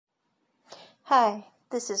Hi,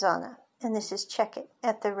 this is Anna, and this is Check It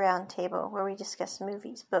at the Round Table, where we discuss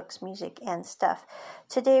movies, books, music, and stuff.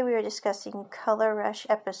 Today we are discussing Color Rush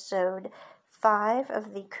episode 5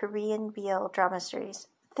 of the Korean BL drama series.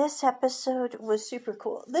 This episode was super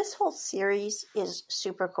cool. This whole series is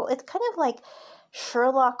super cool. It's kind of like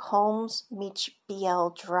Sherlock Holmes meets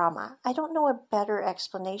BL drama. I don't know a better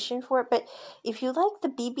explanation for it, but if you like the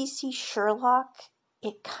BBC Sherlock,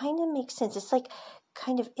 it kind of makes sense. It's like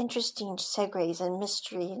kind of interesting segues and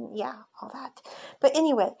mystery and all that. But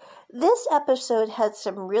anyway, this episode had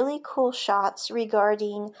some really cool shots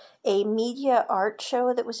regarding a media art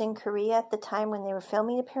show that was in Korea at the time when they were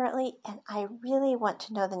filming, apparently, and I really want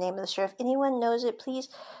to know the name of the show. If anyone knows it, please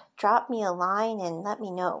drop me a line and let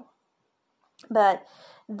me know. But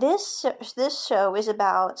this show is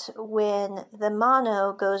about when the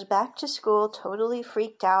Mono goes back to school totally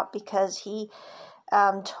freaked out because he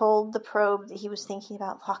told the probe that he was thinking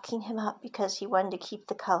about locking him up because he wanted to keep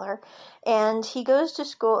the color. And he goes to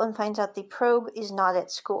school and finds out the probe is not at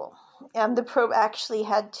school. The probe actually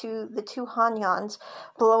had the two Hanyans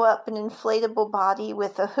blow up an inflatable body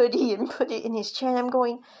with a hoodie and put it in his chair. And I'm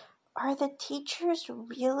going, are the teachers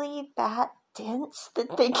really that dense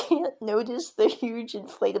that they can't notice the huge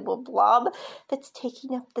inflatable blob that's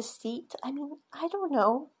taking up the seat? I mean, I don't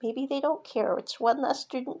know. Maybe they don't care. It's one less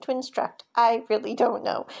student to instruct. I really don't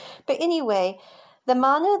know. But anyway, the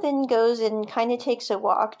Mono then goes and kind of takes a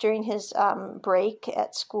walk during his break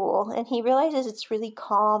at school, and he realizes it's really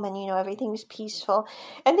calm and, everything's peaceful.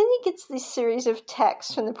 And then he gets this series of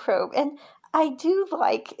texts from the probe, and I do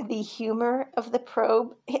like the humor of the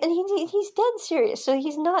probe, and he's dead serious, so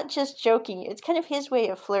he's not just joking. It's kind of his way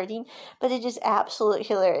of flirting, but it is absolutely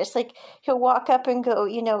hilarious. Like, he'll walk up and go,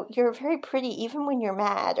 you're very pretty even when you're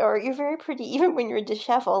mad, or you're very pretty even when you're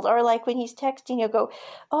disheveled, or like when he's texting, he'll go,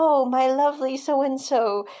 oh, my lovely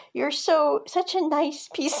so-and-so, you're such a nice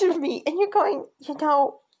piece of meat, and you're going,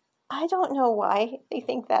 I don't know why they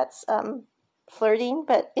think that's flirting,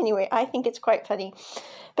 but anyway, I think it's quite funny.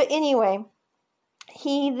 But anyway,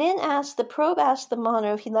 the probe asked the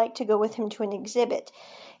Mono if he'd like to go with him to an exhibit.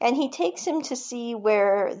 And he takes him to see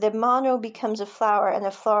where the Mono becomes a flower and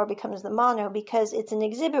a flower becomes the Mono, because it's an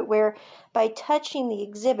exhibit where by touching the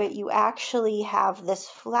exhibit, you actually have this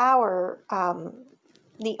flower,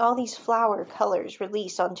 all these flower colors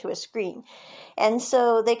release onto a screen. And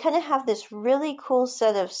so they kind of have this really cool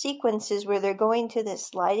set of sequences where they're going to this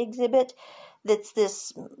slide exhibit that's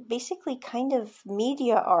this basically kind of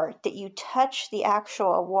media art that you touch the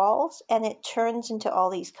actual walls and it turns into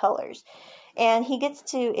all these colors. And he gets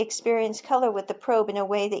to experience color with the probe in a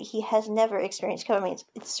way that he has never experienced color. I mean,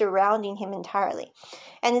 it's surrounding him entirely.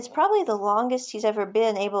 And it's probably the longest he's ever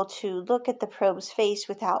been able to look at the probe's face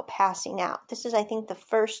without passing out. This is, I think, the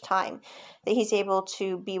first time that he's able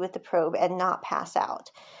to be with the probe and not pass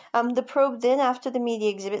out. The probe then, after the media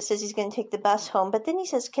exhibit, says he's going to take the bus home. But then he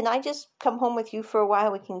says, can I just come home with you for a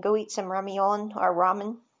while? We can go eat some ramyeon or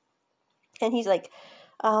ramen. And he's like,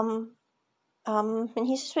 and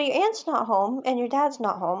he says, well, your aunt's not home and your dad's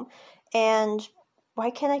not home, and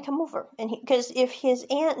why can't I come over? And because if his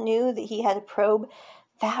aunt knew that he had a probe,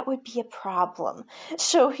 that would be a problem.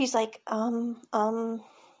 So he's like, and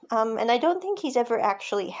I don't think he's ever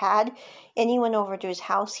actually had anyone over to his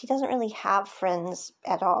house. He doesn't really have friends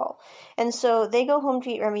at all. And so they go home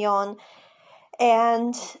to eat ramyeon,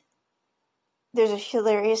 and there's a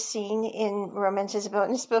hilarious scene in Romance is a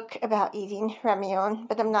Bonus Book about eating ramyeon,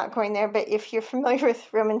 but I'm not going there. But if you're familiar with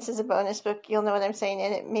Romance is a Bonus Book, you'll know what I'm saying,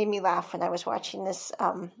 and it made me laugh when I was watching this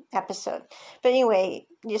episode. But anyway,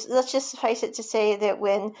 let's just suffice it to say that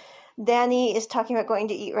when Danny is talking about going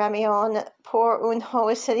to eat ramyeon, poor Eunho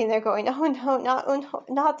is sitting there going, oh no, not Eunho,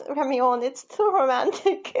 not ramyeon, it's too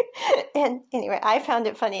romantic. And anyway, I found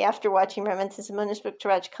it funny after watching Romance is a Bonus Book to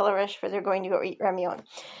watch Color Rush, where they're going to go eat ramyeon.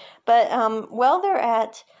 But while they're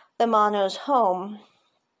at the Mono's home,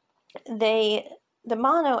 the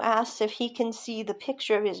Mono asks if he can see the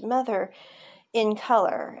picture of his mother in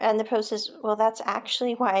color. And the pro says, well, that's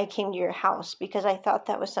actually why I came to your house, because I thought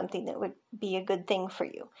that was something that would be a good thing for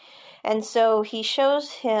you. And so he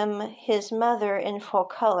shows him his mother in full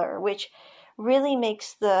color, which really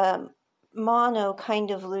makes the Mono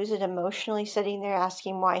kind of lose it emotionally, sitting there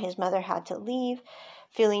asking why his mother had to leave,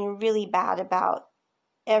 feeling really bad about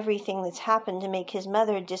everything that's happened to make his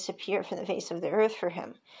mother disappear from the face of the earth for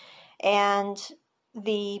him. And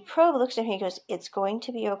the probe looks at him and he goes, it's going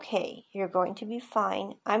to be okay. You're going to be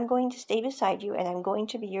fine. I'm going to stay beside you and I'm going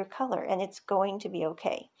to be your color and it's going to be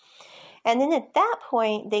okay. And then at that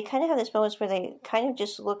point, they kind of have this moments where they kind of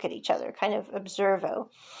just look at each other, kind of observo.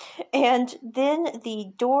 And then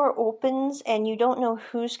the door opens and you don't know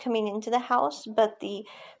who's coming into the house, but the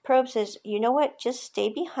probe says, you know what, just stay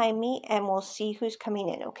behind me and we'll see who's coming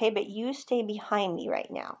in, okay? But you stay behind me right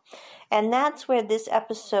now. And that's where this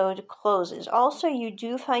episode closes. Also, you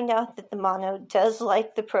do find out that the mono does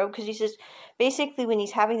like the probe, because he says, basically when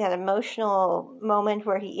he's having that emotional moment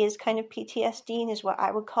where he is kind of PTSDing is what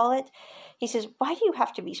I would call it, he says, why do you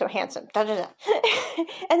have to be so handsome? Da, da, da.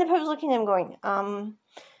 And the probe's looking at him going,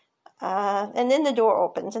 and then the door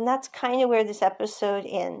opens, and that's kind of where this episode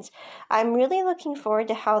ends. I'm really looking forward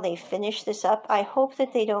to how they finish this up. I hope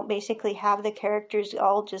that they don't basically have the characters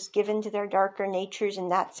all just given to their darker natures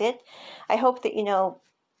and that's it. I hope that,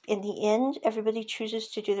 in the end, everybody chooses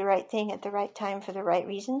to do the right thing at the right time for the right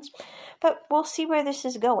reasons. But we'll see where this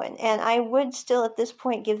is going. And I would still, at this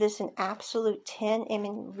point, give this an absolute 10.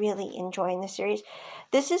 I'm really enjoying the series.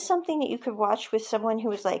 This is something that you could watch with someone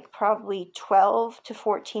who is like probably 12 to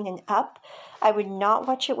 14 and up. I would not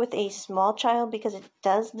watch it with a small child because it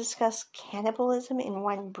does discuss cannibalism in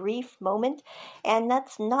one brief moment. And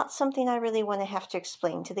that's not something I really want to have to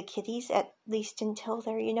explain to the kiddies, at least until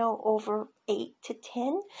they're, over 8 to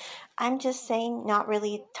 10. I'm just saying, not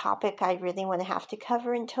really a topic I really want to have to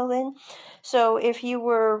cover until then. So if you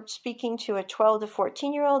were speaking to a 12 to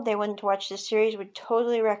 14-year-old, they wanted to watch this series, would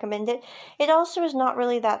totally recommend it. It also is not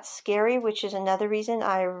really that scary, which is another reason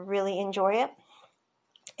I really enjoy it.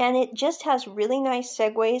 And it just has really nice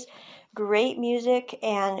segues, great music,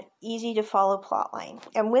 and easy to follow plotline.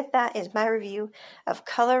 And with that is my review of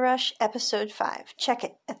Color Rush Episode 5. Check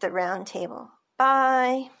it at the round table.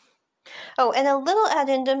 Bye! Oh, and a little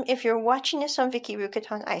addendum, if you're watching this on Viki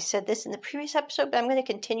Rukaton, I said this in the previous episode, but I'm going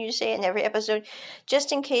to continue to say it in every episode,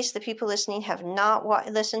 just in case the people listening have not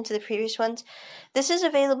listened to the previous ones. This is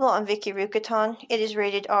available on Viki Rukaton. It is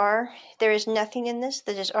rated R. There is nothing in this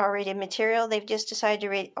that is R-rated material. They've just decided to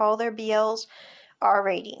rate all their BLs R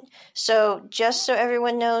rating. So just so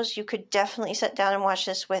everyone knows, you could definitely sit down and watch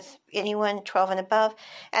this with anyone 12 and above.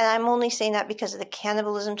 And I'm only saying that because of the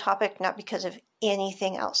cannibalism topic, not because of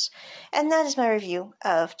anything else. And that is my review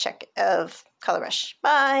of Color Rush.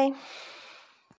 Bye!